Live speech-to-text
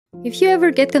If you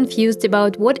ever get confused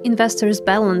about what investor's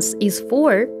balance is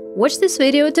for, watch this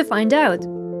video to find out.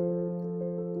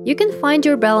 You can find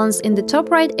your balance in the top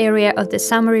right area of the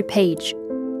summary page.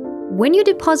 When you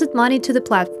deposit money to the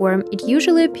platform, it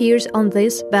usually appears on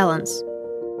this balance.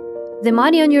 The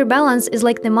money on your balance is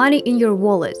like the money in your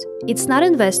wallet. It's not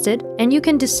invested, and you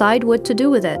can decide what to do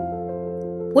with it.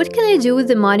 What can I do with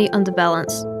the money on the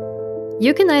balance?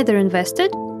 You can either invest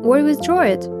it or withdraw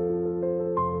it.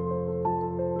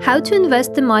 How to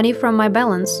invest the money from my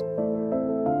balance?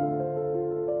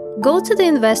 Go to the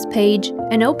Invest page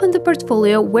and open the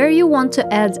portfolio where you want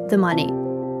to add the money.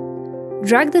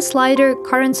 Drag the slider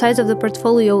Current Size of the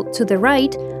Portfolio to the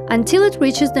right until it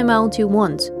reaches the amount you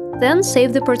want, then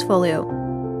save the portfolio.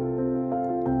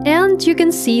 And you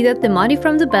can see that the money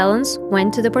from the balance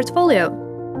went to the portfolio.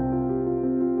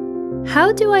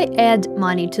 How do I add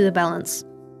money to the balance?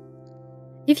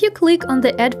 If you click on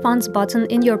the Add Funds button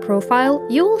in your profile,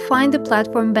 you will find the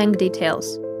platform bank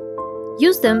details.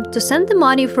 Use them to send the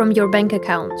money from your bank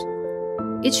account.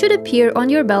 It should appear on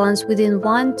your balance within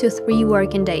 1 to 3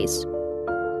 working days.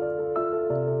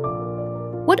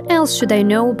 What else should I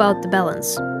know about the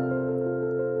balance?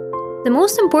 The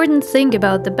most important thing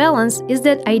about the balance is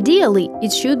that ideally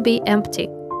it should be empty.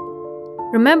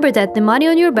 Remember that the money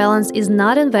on your balance is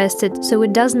not invested, so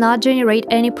it does not generate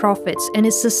any profits and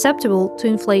is susceptible to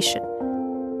inflation.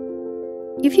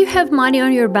 If you have money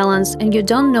on your balance and you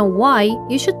don't know why,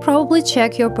 you should probably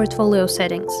check your portfolio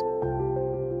settings.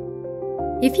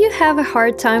 If you have a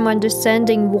hard time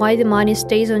understanding why the money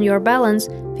stays on your balance,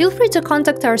 feel free to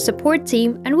contact our support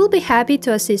team and we'll be happy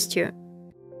to assist you.